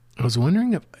I was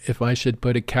wondering if I should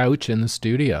put a couch in the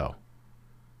studio.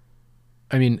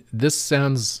 I mean, this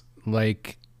sounds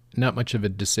like not much of a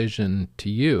decision to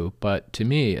you, but to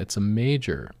me, it's a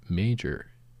major,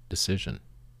 major decision.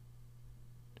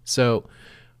 So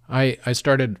I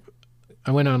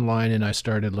went online and I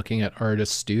started looking at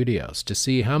artist studios to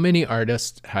see how many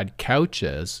artists had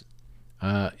couches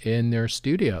in their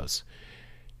studios.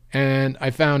 And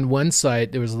I found one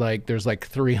site, there's like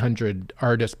 300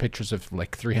 artist pictures of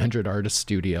like 300 artist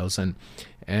studios and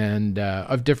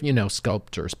of different,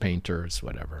 sculptors, painters,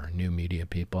 whatever, new media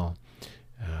people,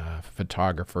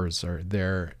 photographers are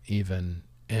there even.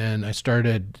 And I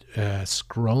started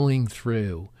scrolling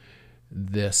through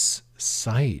this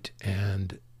site,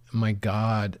 and my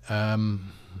God,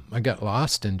 I got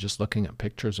lost in just looking at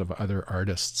pictures of other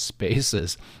artists'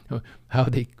 spaces,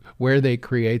 where they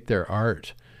create their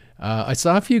art. I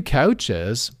saw a few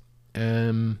couches,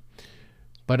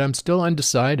 but I'm still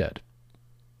undecided.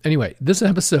 Anyway, this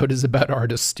episode is about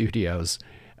artist studios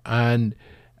and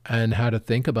how to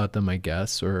think about them, I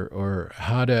guess, or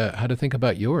how to think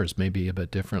about yours maybe a bit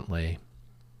differently.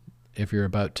 If you're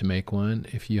about to make one,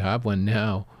 if you have one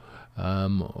now,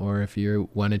 or if you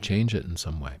want to change it in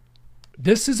some way.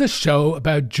 This is a show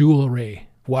about jewelry,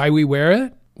 why we wear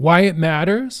it, why it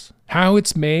matters, how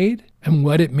it's made, and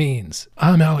what it means.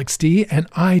 I'm Alex D, and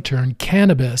I turn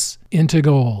cannabis into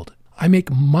gold. I make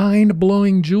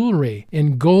mind-blowing jewelry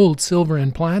in gold, silver,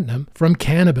 and platinum from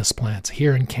cannabis plants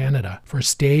here in Canada for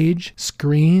stage,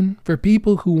 screen, for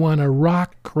people who want to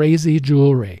rock crazy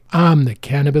jewelry. I'm the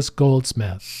Cannabis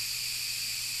Goldsmith.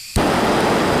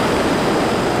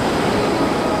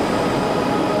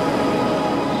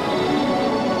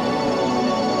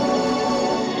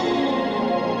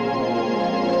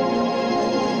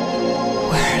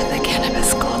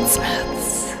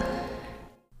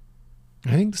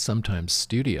 I think sometimes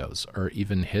studios are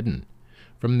even hidden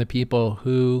from the people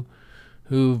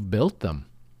who've built them.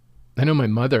 I know my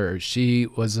mother, she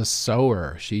was a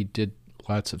sewer. She did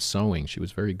lots of sewing. She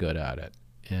was very good at it.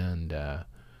 And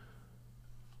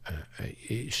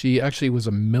she actually was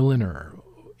a milliner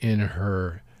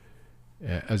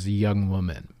as a young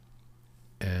woman.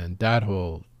 And that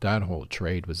whole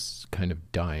trade was kind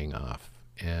of dying off.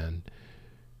 And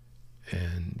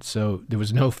so there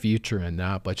was no future in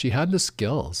that, but she had the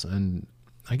skills. And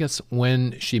I guess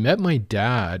when she met my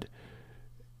dad,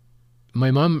 my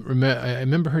mom, I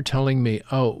remember her telling me,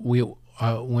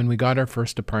 when we got our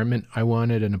first apartment, I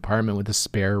wanted an apartment with a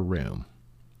spare room.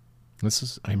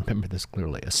 I remember this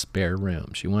clearly, a spare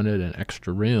room. She wanted an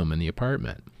extra room in the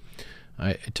apartment.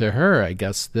 To her, I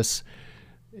guess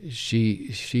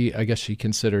she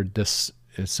considered this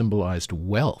symbolized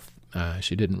wealth.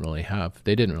 They didn't really have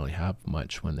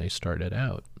much when they started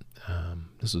out.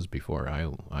 This was before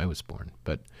I was born,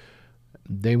 but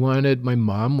my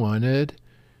mom wanted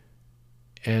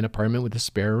an apartment with a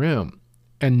spare room,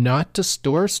 and not to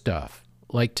store stuff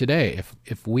like today.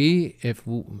 If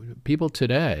people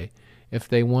today, if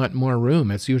they want more room,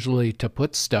 it's usually to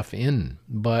put stuff in.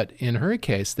 But in her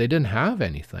case, they didn't have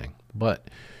anything, but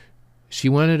she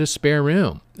wanted a spare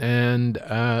room, and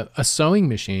a sewing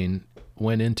machine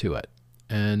went into it.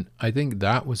 And I think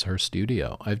that was her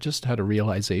studio. I've just had a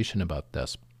realization about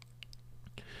this.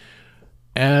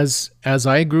 As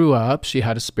I grew up, she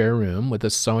had a spare room with a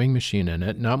sewing machine in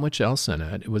it, not much else in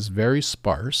it. It was very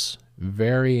sparse,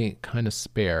 very kind of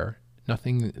spare,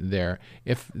 nothing there.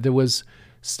 If there was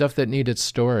stuff that needed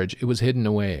storage, it was hidden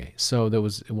away. So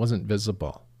it wasn't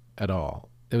visible at all.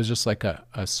 It was just like a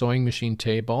sewing machine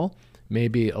table,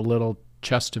 maybe a little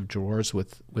chest of drawers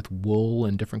with wool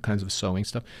and different kinds of sewing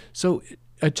stuff. So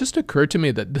it just occurred to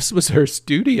me that this was her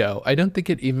studio. I don't think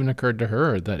it even occurred to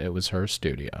her that it was her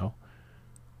studio.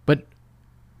 But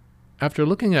after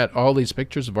looking at all these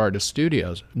pictures of artist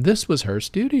studios, this was her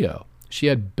studio. She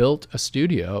had built a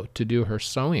studio to do her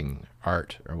sewing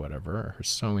art or whatever, or her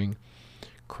sewing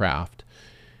craft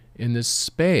in this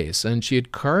space, and she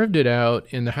had carved it out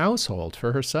in the household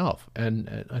for herself.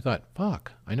 And I thought,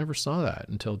 fuck, I never saw that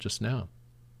until just now.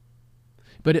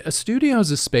 But a studio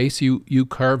is a space you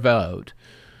carve out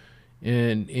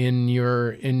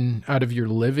out of your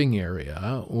living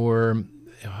area, or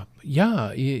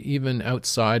even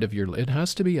outside of it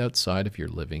has to be outside of your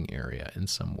living area in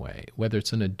some way, whether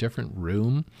it's in a different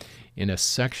room, in a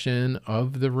section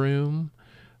of the room.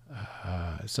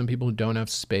 Some people who don't have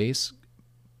space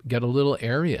get a little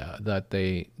area that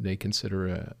they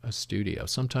consider a studio.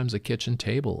 Sometimes a kitchen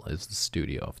table is the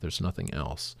studio if there's nothing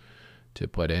else to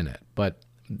put in it. But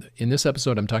in this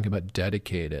episode, I'm talking about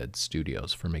dedicated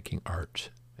studios for making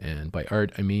art. And by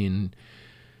art, I mean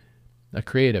a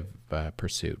creative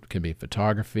pursuit. It can be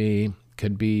photography,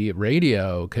 could be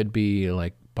radio, could be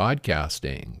like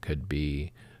podcasting, could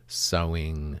be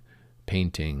sewing,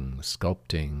 painting,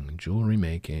 sculpting, jewelry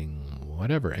making,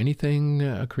 whatever, anything,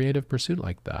 a creative pursuit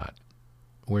like that,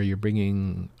 where you're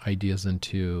bringing ideas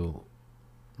into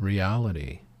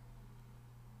reality,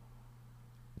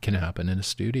 can happen in a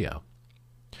studio.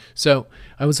 So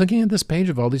I was looking at this page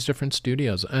of all these different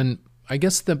studios, and I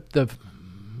guess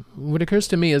what occurs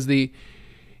to me is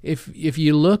if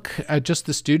you look at just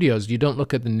the studios, you don't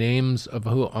look at the names of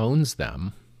who owns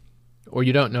them, or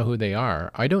you don't know who they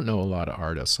are. I don't know a lot of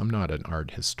artists. I'm not an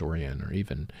art historian, or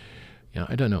even,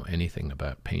 I don't know anything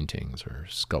about paintings or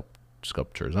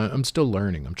sculptures. I'm still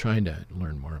learning. I'm trying to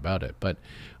learn more about it. But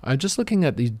I'm just looking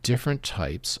at these different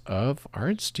types of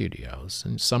art studios,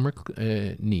 and some are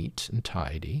neat and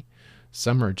tidy.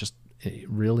 Some are just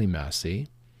really messy.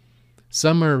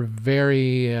 Some are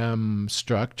very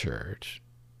structured.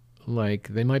 Like,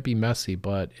 they might be messy,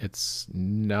 but it's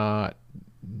not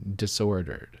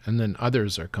disordered. And then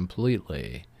others are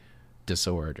completely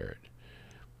disordered.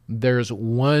 There's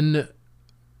one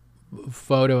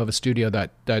photo of a studio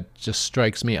that just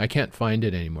strikes me. I can't find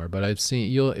it anymore, but I've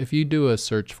seen, if you do a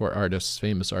search for artists,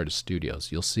 famous artist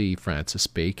studios, you'll see Francis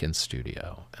Bacon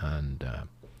studio, and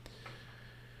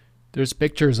there's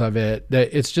pictures of it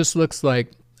that it just looks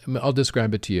like, I'll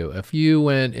describe it to you. If you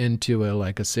went into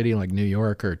a city like New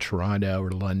York or Toronto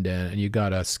or London, and you got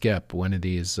to skip one of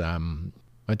these, a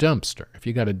dumpster. If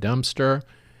you got a dumpster,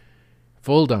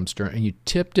 full dumpster, and you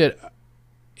tipped it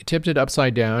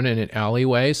upside down in an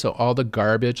alleyway, so all the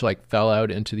garbage like fell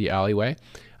out into the alleyway,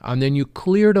 and then you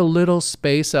cleared a little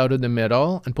space out of the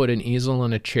middle and put an easel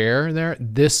and a chair there,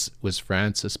 this was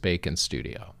Francis Bacon's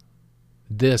studio.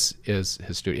 This is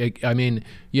his studio. I mean,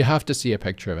 you have to see a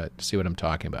picture of it to see what I'm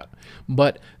talking about.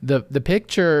 But the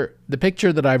picture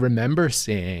that I remember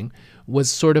seeing was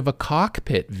sort of a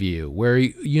cockpit view, where,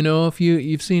 if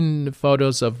you've seen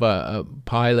photos of a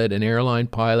pilot, an airline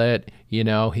pilot,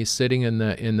 he's sitting in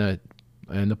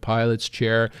the pilot's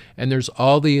chair, and there's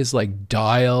all these like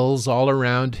dials all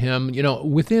around him,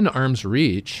 within arm's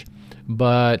reach,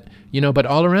 but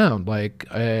all around, like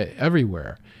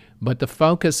everywhere. But the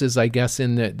focus is, I guess,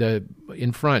 in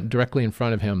in front, directly in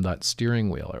front of him, that steering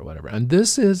wheel or whatever. And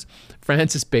this is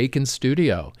Francis Bacon's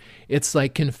studio. It's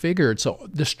like configured. So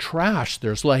this trash,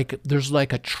 there's like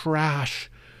a trash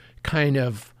kind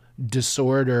of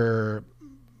disorder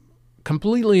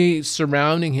completely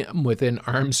surrounding him within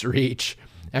arm's reach.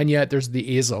 And yet there's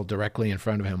the easel directly in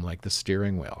front of him, like the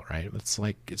steering wheel, right?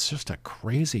 It's just a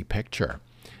crazy picture.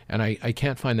 And I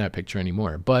can't find that picture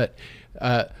anymore. But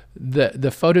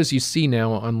the photos you see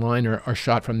now online are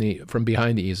shot from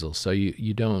behind the easel, so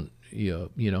you don't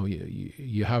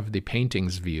you have the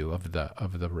painting's view of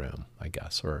the room, I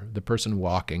guess, or the person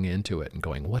walking into it and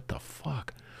going, what the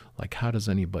fuck? Like, how does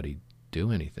anybody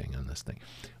do anything on this thing?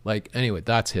 Like, anyway,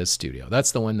 that's his studio.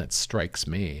 That's the one that strikes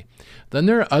me. Then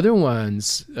there are other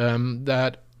ones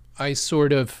that I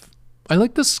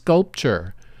like the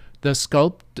sculpture. The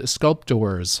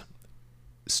sculptors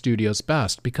studios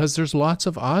best, because there's lots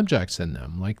of objects in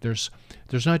them. Like, there's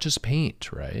not just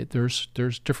paint, right? There's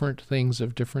different things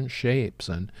of different shapes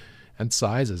and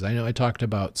sizes. I know I talked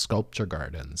about sculpture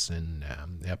gardens in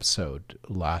the episode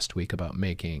last week about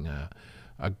making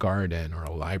a garden or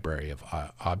a library of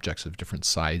objects of different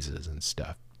sizes and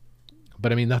stuff.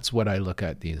 But I mean, that's what I look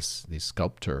at these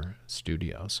sculptor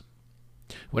studios.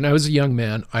 When I was a young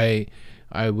man,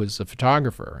 I was a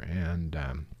photographer, and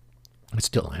I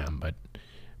still am,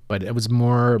 but it was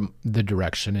more the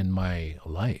direction in my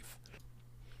life.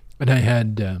 And I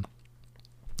had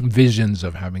visions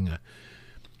of having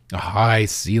a high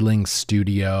ceiling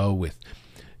studio with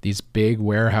these big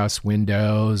warehouse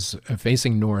windows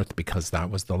facing north, because that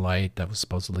was the light that was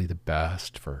supposedly the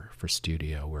best for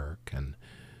studio work. And,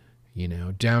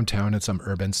 downtown at some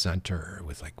urban center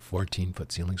with like 14-foot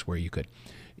ceilings where you could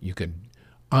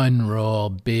unroll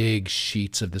big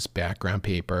sheets of this background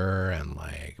paper and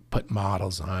like put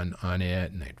models on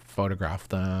it, and they'd photograph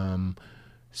them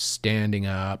standing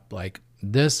up. Like,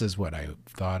 this is what I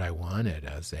thought I wanted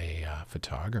as a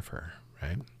photographer,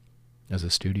 right? As a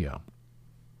studio.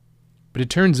 But it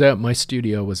turns out my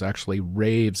studio was actually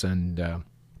raves and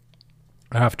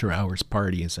after hours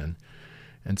parties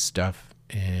and stuff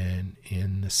in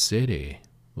the city,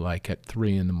 like at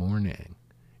 3 a.m,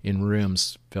 in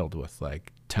rooms filled with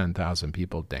like 10,000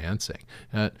 people dancing.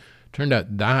 It turned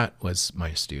out that was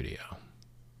my studio.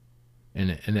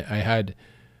 And I had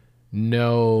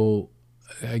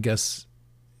I guess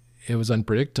it was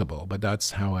unpredictable, but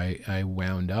that's how I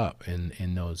wound up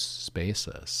in those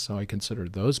spaces. So I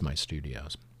considered those my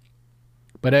studios.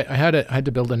 But I had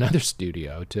to build another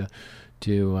studio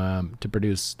to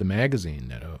produce the magazine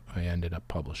that I ended up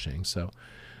publishing. So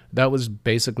that was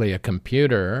basically a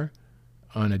computer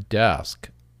on a desk,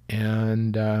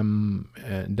 and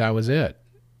that was it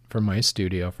for my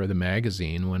studio for the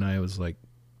magazine when I was like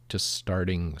just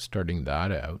starting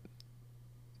that out.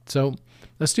 So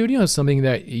the studio is something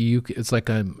that it's like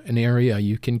an area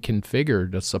you can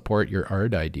configure to support your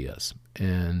art ideas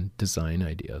and design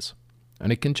ideas.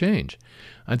 And it can change.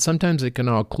 And sometimes it can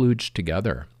all kludge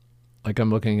together. Like I'm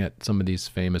looking at some of these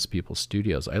famous people's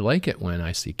studios. I like it when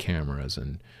I see cameras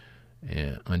and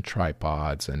on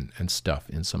tripods and stuff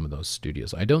in some of those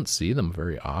studios. I don't see them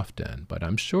very often, but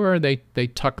I'm sure they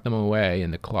tuck them away in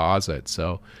the closet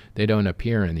so they don't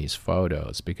appear in these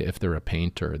photos, because if they're a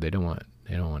painter, they don't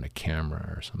want a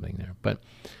camera or something there.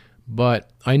 But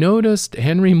I noticed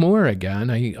Henry Moore again.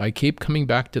 I keep coming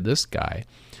back to this guy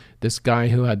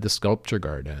who had the sculpture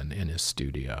garden in his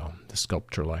studio, the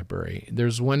sculpture library.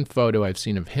 There's one photo I've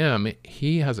seen of him.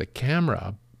 He has a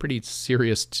camera, pretty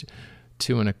serious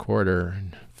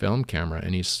 2.25 film camera,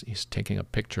 and he's taking a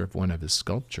picture of one of his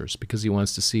sculptures because he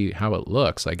wants to see how it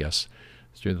looks, I guess,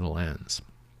 through the lens.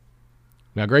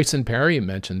 Now, Grayson Perry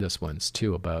mentioned this once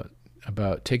too,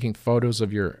 about taking photos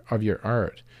of your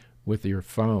art with your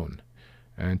phone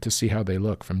and to see how they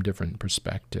look from different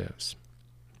perspectives.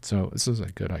 So this is a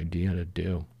good idea to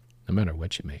do, no matter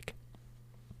what you make.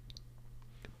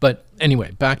 But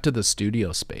anyway, back to the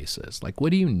studio spaces. Like,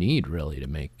 what do you need really to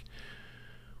make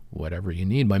whatever you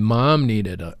need? My mom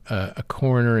needed a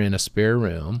corner in a spare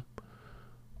room.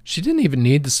 She didn't even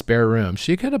need the spare room.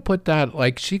 She could have put that,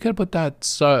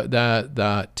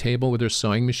 that table with her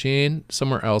sewing machine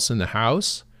somewhere else in the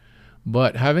house.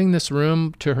 But having this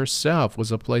room to herself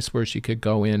was a place where she could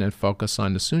go in and focus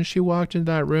on. As soon as she walked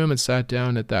into that room and sat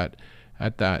down at that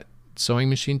sewing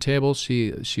machine table,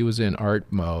 she was in art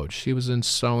mode. She was in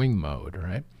sewing mode,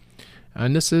 right?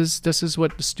 And this is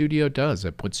what the studio does.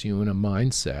 It puts you in a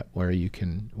mindset where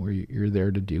you're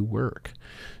there to do work.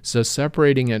 So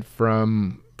separating it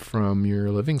from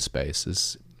your living space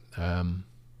is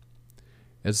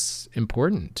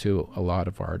important to a lot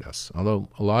of artists. Although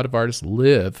a lot of artists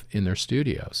live in their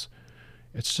studios,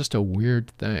 it's just a weird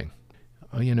thing.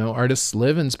 Artists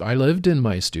live in. I lived in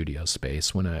my studio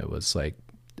space when I was like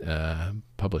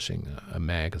publishing a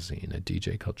magazine, a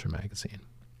DJ Culture magazine.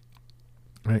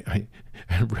 I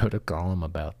wrote a column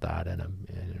about that in a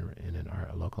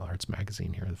local arts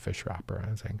magazine here, the Fish Wrapper.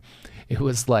 I was saying it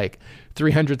was like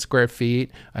 300 square feet.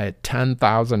 I had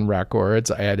 10,000 records.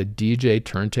 I had a DJ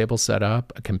turntable set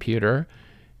up, a computer,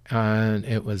 and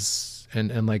it was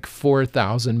and like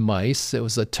 4,000 mice. It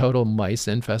was a total mice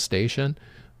infestation,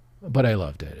 but I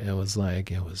loved it. It was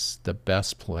the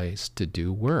best place to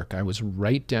do work. I was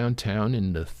right downtown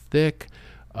in the thick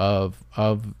of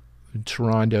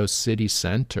Toronto city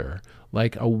center,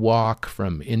 like a walk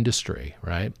from industry,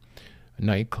 right? A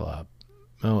nightclub,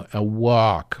 a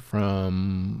walk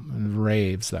from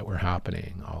raves that were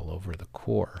happening all over the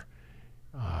core.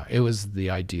 It was the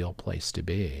ideal place to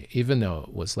be, even though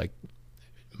it was like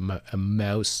a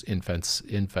mouse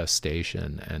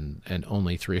infestation and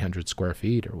only 300 square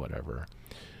feet or whatever.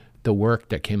 The work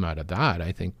that came out of that,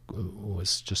 I think,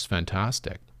 was just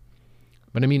fantastic.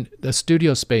 But I mean, the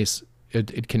studio space,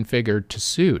 it configured to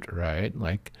suit, right?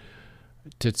 Like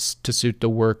to suit the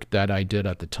work that I did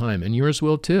at the time. And yours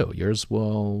will too. Yours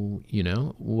will,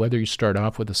 whether you start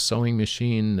off with a sewing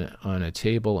machine on a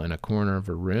table in a corner of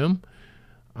a room,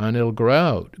 and it'll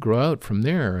grow out from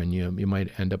there, and you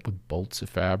might end up with bolts of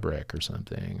fabric or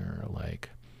something, or like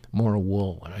more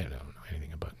wool. I don't know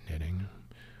anything about knitting.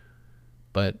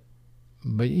 But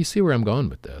you see where I'm going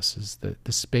with this, is that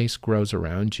the space grows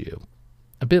around you.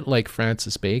 A bit like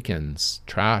Francis Bacon's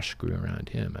trash grew around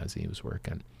him as he was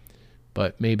working,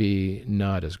 but maybe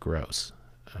not as gross.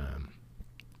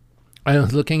 I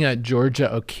was looking at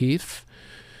Georgia O'Keeffe,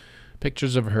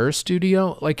 pictures of her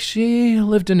studio. Like, she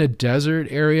lived in a desert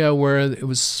area where it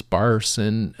was sparse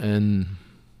and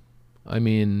I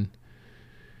mean,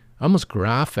 almost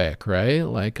graphic, right?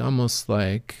 Like almost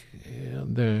like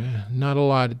there not a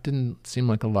lot. It didn't seem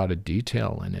like a lot of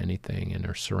detail in anything in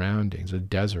her surroundings. A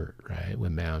desert, right,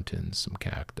 with mountains, some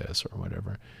cactus or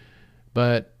whatever.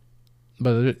 But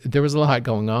there was a lot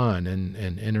going on,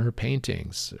 and her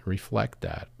paintings reflect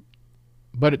that.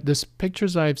 But this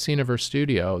pictures I've seen of her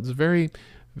studio, it's very,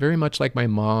 very much like my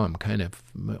mom, kind of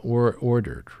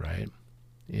ordered, right,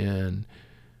 and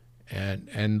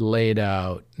laid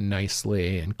out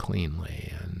nicely and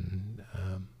cleanly. And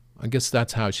I guess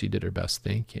that's how she did her best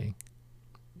thinking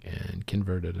and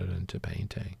converted it into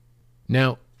painting.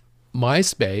 Now, my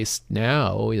space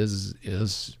now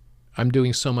is I'm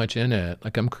doing so much in it.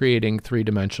 Like, I'm creating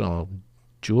 3-dimensional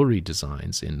jewelry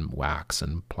designs in wax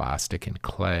and plastic and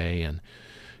clay and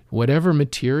whatever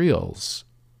materials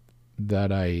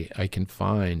that I can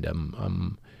find.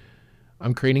 I'm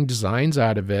creating designs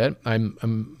out of it.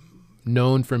 I'm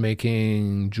known for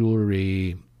making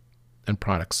jewelry and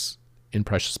products in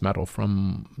precious metal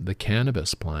from the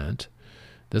cannabis plant.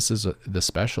 This is the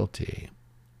specialty.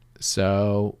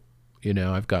 So,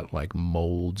 I've got like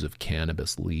molds of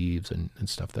cannabis leaves and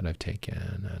stuff that I've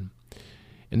taken. And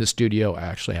in the studio, I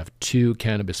actually have 2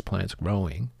 cannabis plants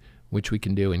growing, which we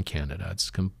can do in Canada. It's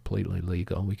completely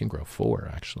legal. We can grow 4,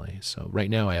 actually. So right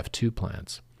now I have 2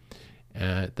 plants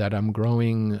that I'm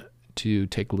growing to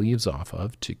take leaves off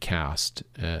of to cast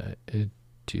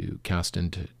into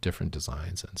different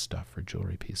designs and stuff for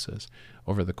jewelry pieces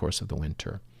over the course of the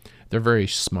winter. They're very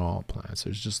small plants.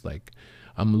 There's just like,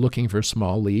 I'm looking for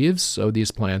small leaves. So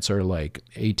these plants are like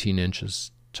 18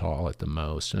 inches tall at the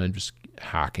most, and I'm just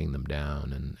hacking them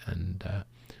down and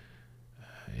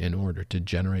in order to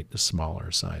generate the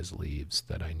smaller size leaves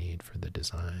that I need for the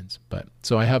designs. But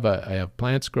so I have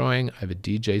plants growing. I have a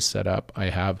DJ set up. I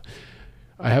have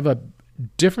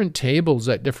different tables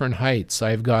at different heights.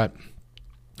 I've got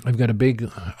a big,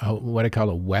 what I call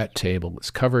a wet table.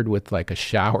 It's covered with like a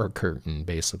shower curtain,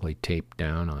 basically taped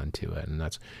down onto it. And I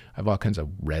have all kinds of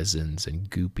resins and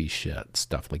goopy shit,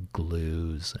 stuff like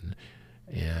glues and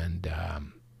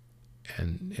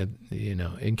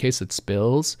in case it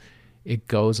spills, it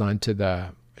goes onto the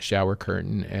shower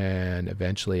curtain, and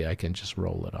eventually I can just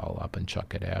roll it all up and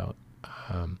chuck it out.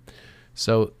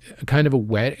 So kind of a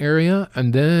wet area.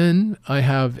 And then I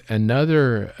have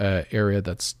another area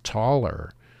that's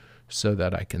taller so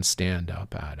that I can stand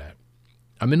up at it.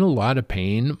 I'm in a lot of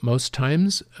pain most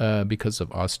times because of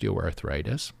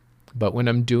osteoarthritis. But when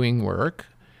I'm doing work,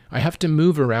 I have to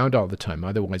move around all the time.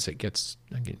 Otherwise I get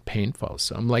painful.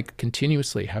 So I'm like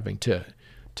continuously having to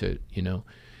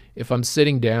if I'm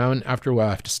sitting down, after a while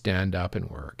I have to stand up and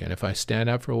work. And if I stand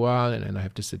up for a while, and then I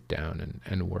have to sit down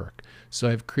and work. So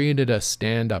I've created a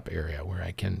stand-up area where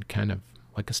I can kind of,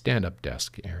 like a stand-up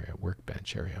desk area,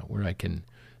 workbench area, where I can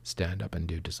stand up and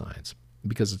do designs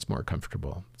because it's more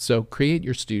comfortable. So create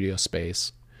your studio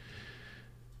space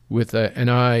with an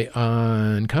eye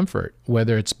on comfort,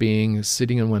 whether it's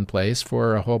sitting in one place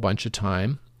for a whole bunch of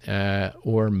time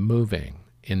or moving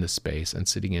in the space and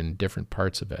sitting in different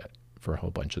parts of it for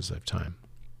whole bunches of time.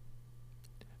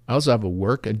 I also have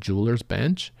a jeweler's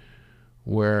bench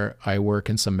where I work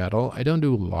in some metal. I don't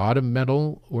do a lot of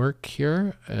metal work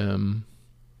here, a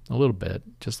little bit,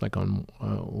 just like on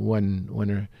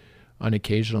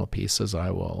occasional pieces I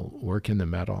will work in the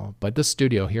metal. But this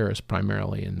studio here is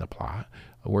primarily in the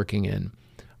working in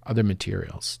other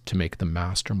materials to make the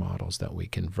master models that we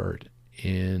convert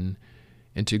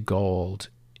into gold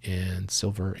and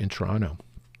silver in Toronto.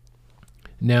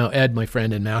 Now, Ed, my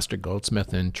friend and master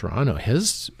goldsmith in Toronto,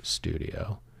 his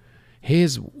studio,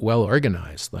 he's well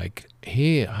organized. Like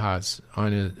he has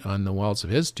on the walls of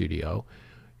his studio,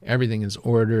 everything is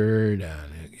ordered,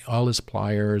 and all his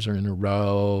pliers are in a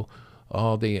row.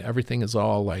 Everything is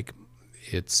all like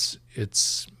it's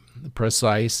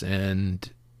precise and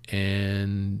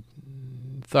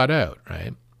thought out,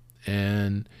 right?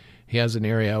 And he has an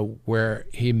area where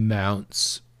he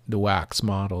mounts the wax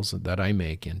models that I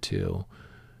make into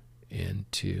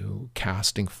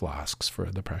casting flasks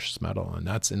for the precious metal, and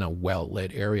that's in a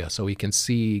well-lit area, so he can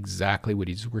see exactly what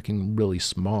he's working really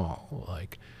small,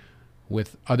 like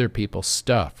with other people's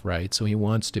stuff, right? So he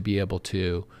wants to be able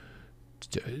to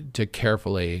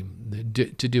carefully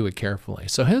do it carefully.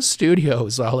 So his studio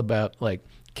is all about like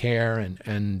care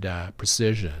and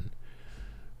precision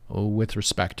with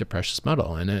respect to precious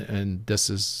metal, and this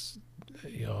is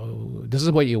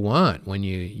what you want when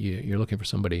you're looking for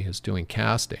somebody who's doing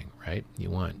casting, right? You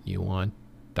want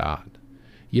that.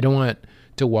 You don't want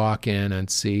to walk in and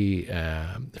see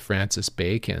Francis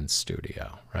Bacon's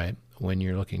studio, right? When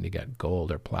you're looking to get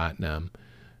gold or platinum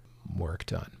work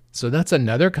done. So that's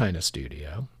another kind of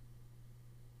studio.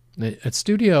 A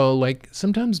studio, like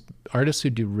sometimes artists who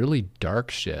do really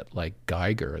dark shit, like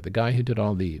Geiger, the guy who did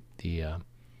all the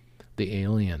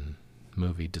Alien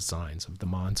movie designs of the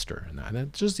monster and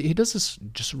that. He does this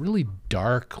just really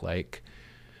dark, like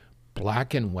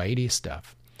black and whitey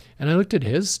stuff. And I looked at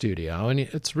his studio, and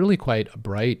it's really quite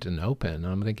bright and open.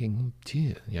 I'm thinking,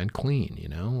 gee, and clean,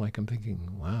 like I'm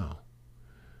thinking, wow.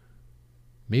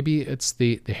 Maybe it's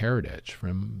the heritage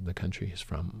from the country he's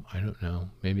from. I don't know.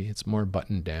 Maybe it's more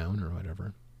buttoned down or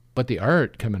whatever. But the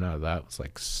art coming out of that was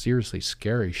like seriously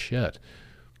scary shit.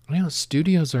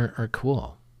 Studios are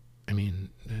cool. I mean,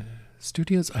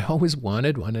 studios, I always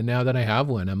wanted one, and now that I have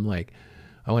one, I'm like,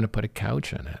 I want to put a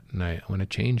couch in it, and I want to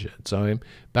change it. So I'm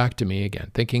back to me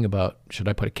again, thinking about, should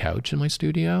I put a couch in my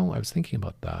studio? I was thinking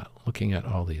about that, looking at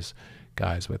all these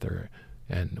guys with their,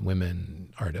 and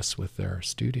women artists with their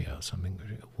studios. I mean,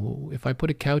 if I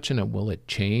put a couch in it, will it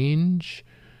change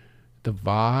the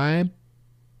vibe?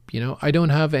 I don't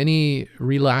have any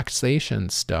relaxation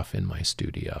stuff in my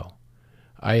studio.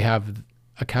 I have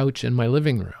a couch in my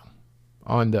living room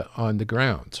on the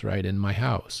grounds, right, in my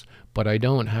house. But I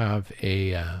don't have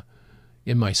in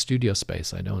my studio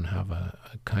space, I don't have a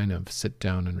kind of sit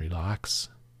down and relax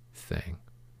thing.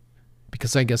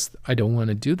 Because I guess I don't want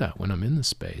to do that when I'm in the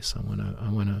space. I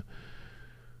want to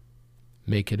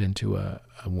make it into a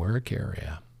work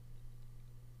area.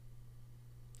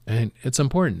 And it's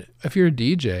important. If you're a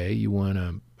DJ, you want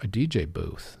a DJ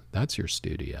booth. That's your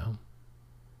studio.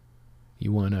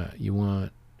 You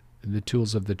want the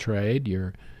tools of the trade,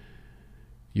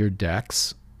 your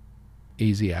decks,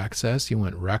 easy access. You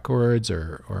want records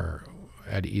or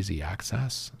at easy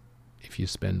access. If you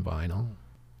spin vinyl,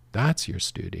 that's your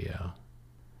studio.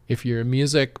 If you're a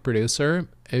music producer,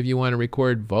 if you want to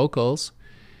record vocals,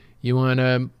 you want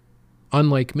to,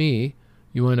 unlike me,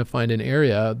 you want to find an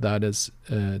area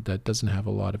that doesn't have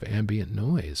a lot of ambient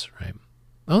noise, right?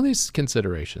 All these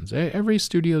considerations. Every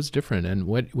studio is different, and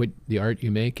what the art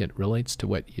you make, it relates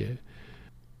to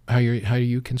how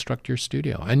you construct your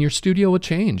studio. And your studio will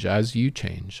change as you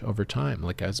change over time,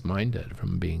 like as mine did,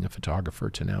 from being a photographer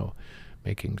to now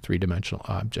making three-dimensional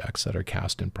objects that are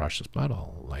cast in precious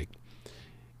metal. Like,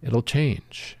 it'll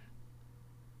change.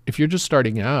 If you're just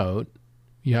starting out,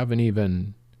 you haven't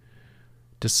even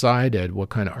decided what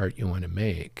kind of art you want to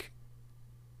make,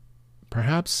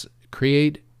 perhaps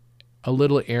create a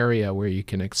little area where you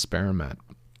can experiment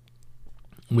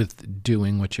with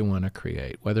doing what you want to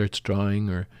create, whether it's drawing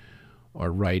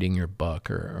or writing your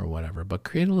book or whatever, but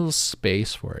create a little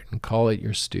space for it and call it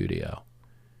your studio.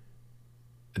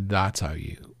 That's how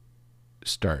you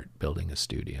start building a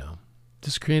studio.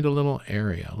 Just create a little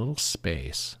area, a little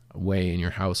space away in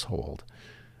your household,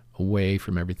 away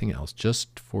from everything else,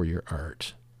 just for your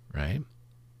art, right?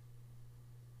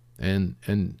 And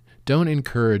don't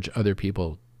encourage other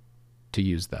people to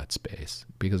use that space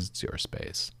because it's your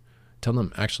space. Tell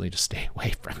them actually to stay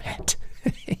away from it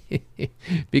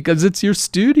because it's your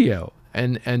studio.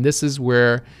 And this is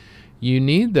where you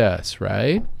need this,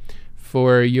 right?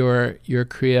 For your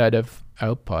creative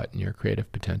output and your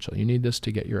creative potential. You need this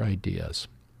to get your ideas.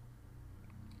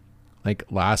 Like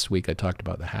last week I talked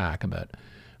about the hack, about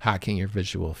hacking your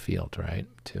visual field, right?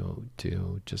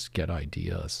 To just get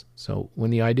ideas. So when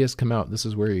the ideas come out, this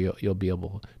is where you'll be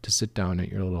able to sit down at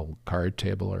your little card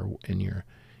table or in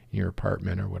your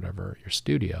apartment or whatever, your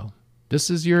studio. This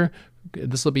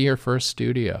will be your first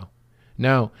studio.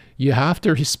 Now, you have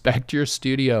to respect your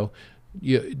studio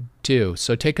too.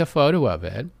 So take a photo of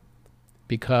it,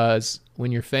 because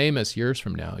when you're famous years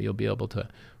from now, you'll be able to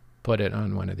put it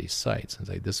on one of these sites and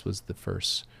say, this was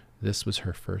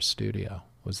her first studio,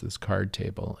 was this card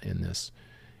table in this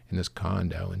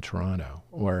condo in Toronto.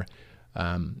 Or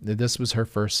this was her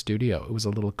first studio. It was a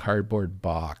little cardboard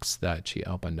box that she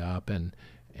opened up and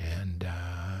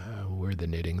where the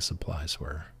knitting supplies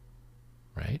were,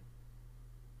 right?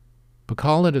 But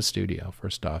call it a studio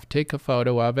first off. Take a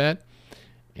photo of it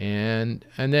and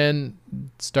then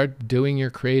start doing your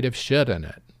creative shit in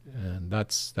it. And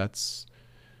that's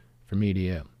from me to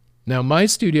you. Now, my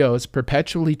studio is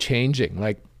perpetually changing.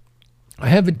 Like, I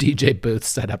have a DJ booth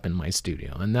set up in my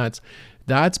studio, and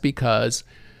that's because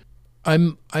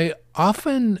I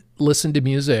often listen to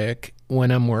music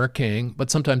when I'm working,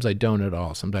 but sometimes I don't at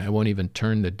all. Sometimes I won't even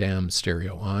turn the damn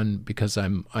stereo on because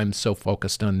I'm so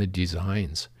focused on the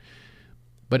designs.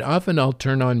 But often I'll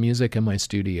turn on music in my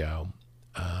studio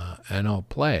and I'll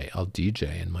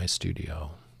DJ in my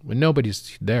studio when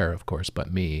nobody's there, of course,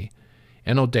 but me.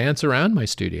 And I'll dance around my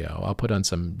studio. I'll put on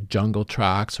some jungle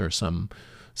tracks or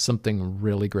something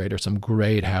really great, or some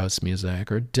great house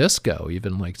music, or disco,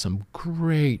 even like some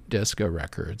great disco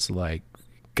records like,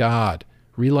 God,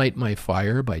 Relight My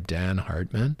Fire by Dan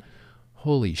Hartman.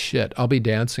 Holy shit. I'll be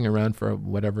dancing around for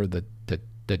whatever the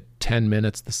 10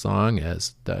 minutes the song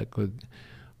is.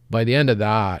 By the end of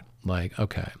that, like,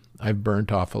 okay, I've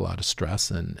burnt off a lot of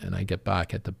stress, and I get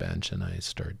back at the bench and I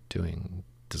start doing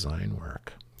design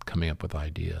work, coming up with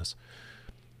ideas.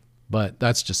 But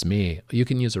that's just me. You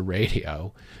can use a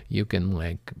radio. You can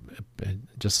like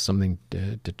just something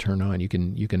to turn on. You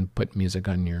can put music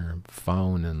on your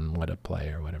phone and let it play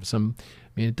or whatever.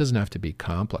 It doesn't have to be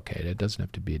complicated. It doesn't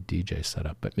have to be a DJ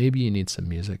setup, but maybe you need some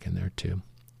music in there too.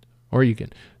 Or you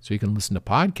can listen to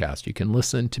podcasts. You can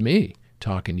listen to me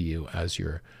talking to you as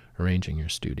you're arranging your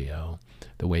studio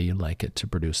the way you like it to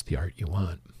produce the art you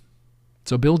want.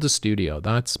 So build a studio.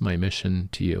 That's my mission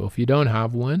to you. If you don't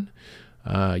have one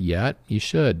yet, you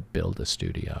should build a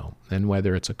studio. And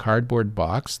whether it's a cardboard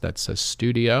box that says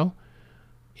studio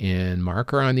in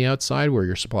marker on the outside where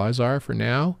your supplies are for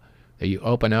now, that you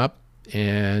open up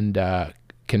and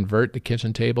convert the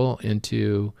kitchen table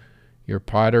into your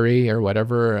pottery or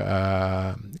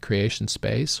whatever creation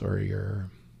space, or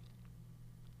your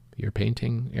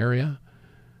painting area.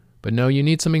 But no, you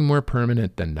need something more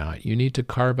permanent than that. You need to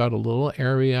carve out a little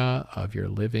area of your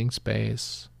living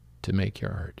space to make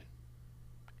your art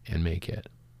and make it.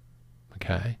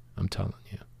 Okay? I'm telling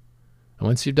you. And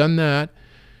once you've done that,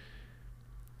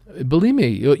 believe me,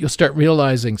 you'll start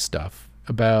realizing stuff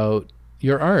about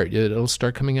your art. It'll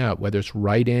start coming out, whether it's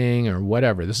writing or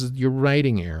whatever. This is your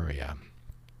writing area.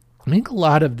 I think a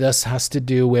lot of this has to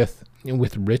do with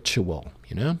ritual,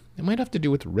 you know? It might have to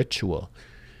do with ritual.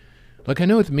 Like I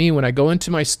know with me, when I go into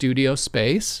my studio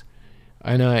space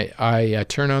and I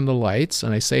turn on the lights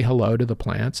and I say hello to the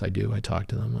plants, I talk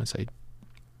to them. I say,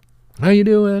 how you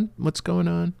doing? What's going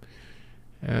on?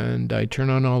 And I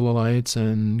turn on all the lights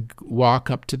and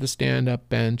walk up to the stand-up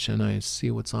bench and I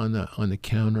see what's on the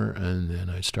counter, and then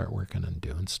I start working and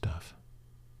doing stuff.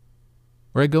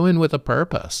 Or I go in with a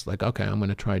purpose, like, okay, I'm going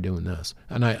to try doing this.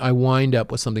 And I wind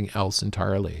up with something else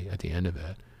entirely at the end of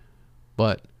it.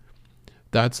 But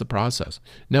that's the process.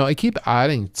 Now, I keep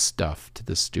adding stuff to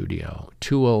the studio,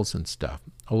 tools and stuff.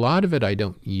 A lot of it I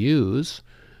don't use,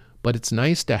 but it's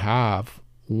nice to have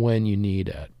when you need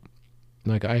it.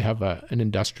 Like I have an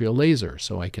industrial laser,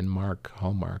 so I can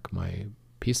hallmark my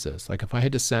pieces. Like if I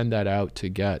had to send that out to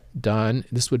get done,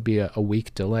 this would be a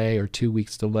week delay or 2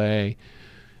 weeks delay.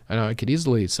 And I could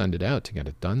easily send it out to get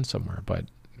it done somewhere, but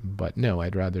no,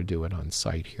 I'd rather do it on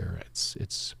site here.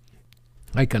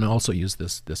 I can also use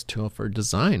this tool for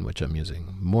design, which I'm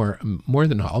using more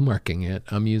than hallmarking it.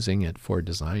 I'm using it for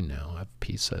design now of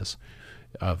pieces,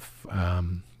 of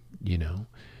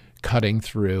cutting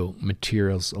through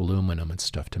materials, aluminum and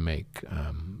stuff to make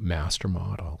master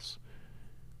models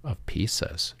of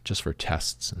pieces just for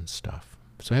tests and stuff.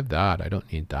 So I have that. I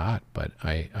don't need that, but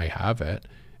I have it.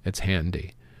 It's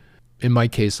handy. In my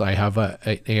case, I have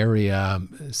an area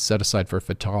set aside for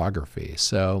photography.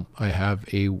 So I have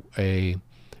a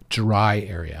dry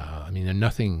area. I mean,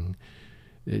 nothing,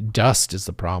 dust is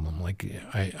the problem. Like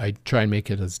I try and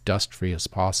make it as dust-free as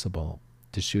possible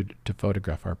to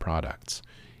photograph our products.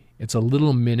 It's a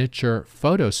little miniature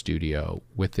photo studio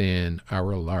within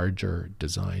our larger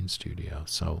design studio.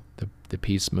 So the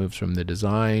piece moves from the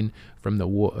design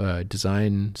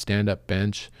design stand-up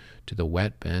bench to the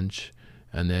wet bench,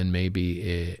 and then maybe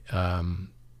it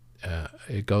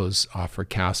goes off for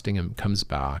casting and comes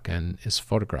back and is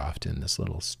photographed in this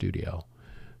little studio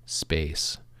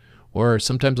space. Or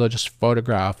sometimes I'll just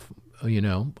photograph,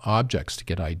 objects to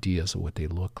get ideas of what they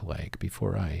look like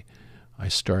before I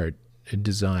start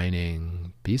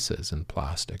designing pieces in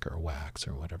plastic or wax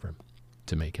or whatever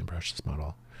to make in brushless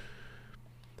model.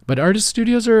 But artist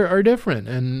studios are different,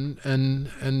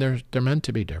 and they're meant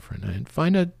to be different. And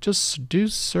just do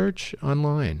search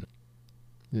online.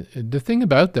 The thing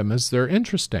about them is they're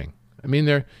interesting. I mean,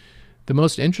 the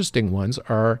most interesting ones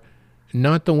are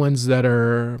not the ones that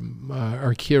are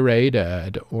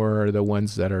curated or the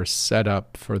ones that are set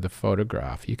up for the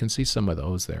photograph. You can see some of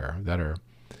those there that are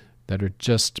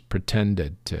just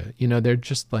pretended to. They're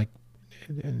just like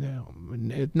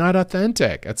not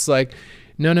authentic. It's like,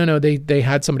 no, they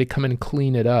had somebody come in and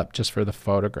clean it up just for the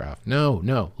photograph.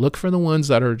 No, look for the ones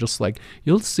that are just like,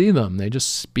 you'll see them, they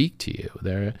just speak to you.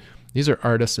 These are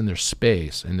artists in their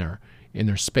space, in their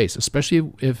space,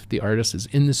 especially if the artist is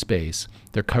in the space,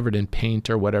 they're covered in paint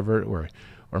or whatever, or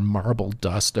marble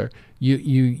dust, or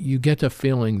you get the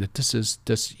feeling that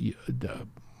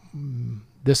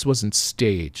this wasn't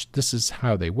staged. This is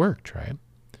how they worked, right?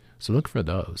 So look for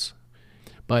those.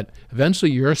 But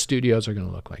eventually your studios are going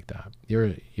to look like that.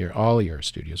 All your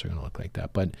studios are going to look like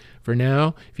that. But for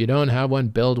now, if you don't have one,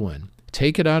 build one.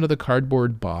 Take it out of the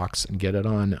cardboard box and get it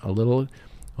on a little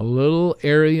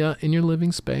area in your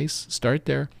living space. Start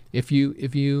there. If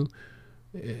you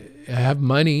have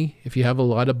money, if you have a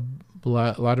lot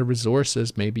of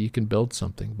resources, maybe you can build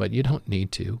something, but you don't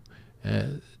need to.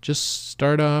 Just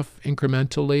start off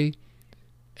incrementally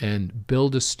and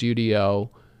build a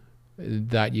studio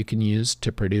that you can use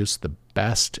to produce the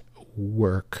best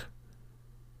work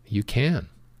you can.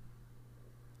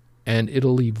 And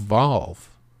it'll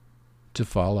evolve to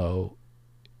follow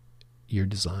your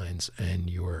designs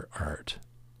and your art.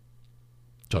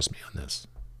 Trust me on this.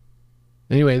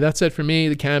 Anyway, that's it for me,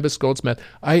 the Cannabis Goldsmith.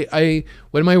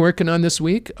 What am I working on this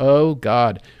week? Oh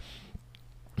God.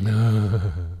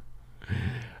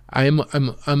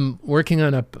 I'm working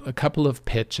on a couple of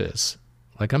pitches.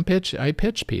 Like I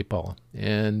pitch people,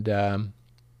 and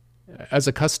as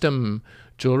a custom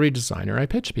jewelry designer, I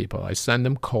pitch people. I send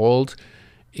them cold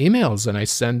emails, and I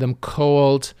send them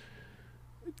cold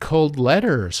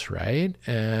letters, right?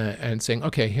 And saying,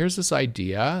 okay, here's this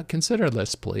idea. Consider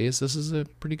this, please. This is a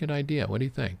pretty good idea. What do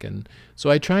you think? And so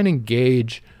I try and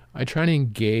engage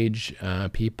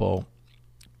people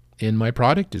in my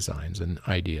product designs and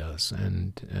ideas,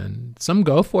 and some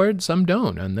go for it, some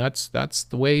don't, and that's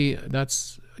the way.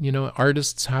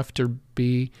 Artists have to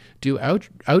do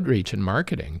outreach and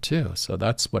marketing too. So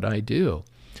that's what I do.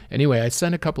 Anyway, I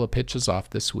sent a couple of pitches off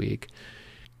this week.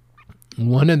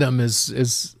 One of them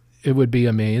is it would be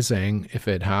amazing if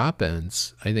it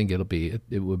happens. I think it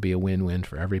would be a win-win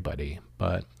for everybody,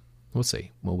 but we'll see.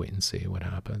 We'll wait and see what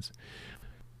happens.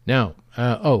 Now,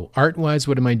 art-wise,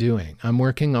 what am I doing? I'm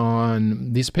working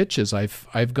on these pitches.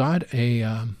 I've got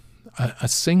a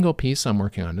single piece I'm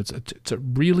working on. It's a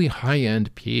really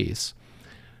high-end piece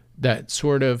that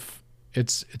sort of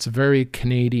it's a very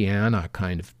Canadiana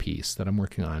kind of piece that I'm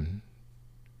working on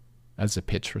as a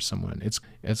pitch for someone.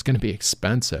 It's going to be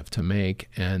expensive to make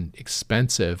and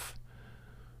expensive.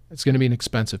 It's going to be an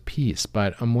expensive piece,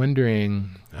 but I'm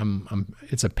wondering.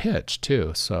 It's a pitch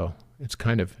too, so it's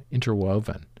kind of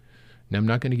interwoven. Now, I'm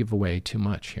not going to give away too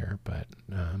much here, but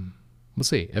we'll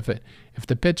see. If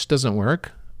the pitch doesn't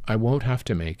work, I won't have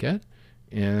to make it,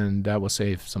 and that will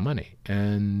save some money.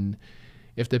 And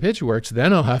if the pitch works,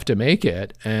 then I'll have to make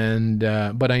it. And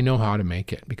but I know how to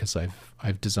make it because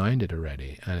I've designed it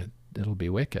already, and it'll be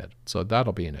wicked. So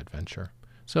that'll be an adventure.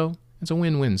 So it's a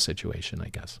win-win situation, I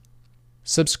guess.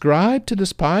 Subscribe to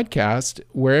this podcast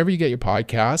wherever you get your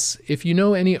podcasts. If you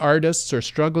know any artists or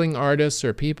struggling artists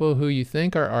or people who you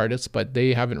think are artists but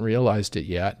they haven't realized it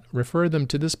yet, refer them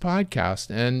to this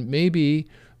podcast, and maybe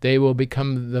they will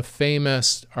become the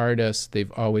famous artists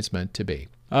they've always meant to be.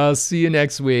 I'll see you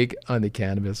next week on The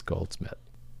Cannabis Goldsmith.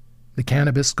 The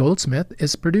Cannabis Goldsmith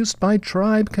is produced by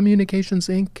Tribe Communications,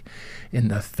 Inc. in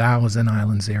the Thousand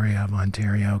Islands area of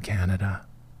Ontario, Canada.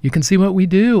 You can see what we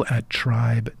do at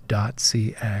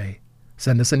tribe.ca.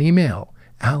 Send us an email,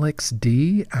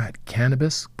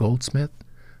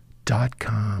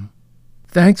 alexd@cannabisgoldsmith.com.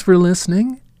 Thanks for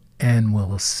listening, and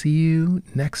we'll see you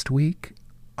next week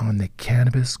on The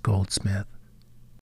Cannabis Goldsmith.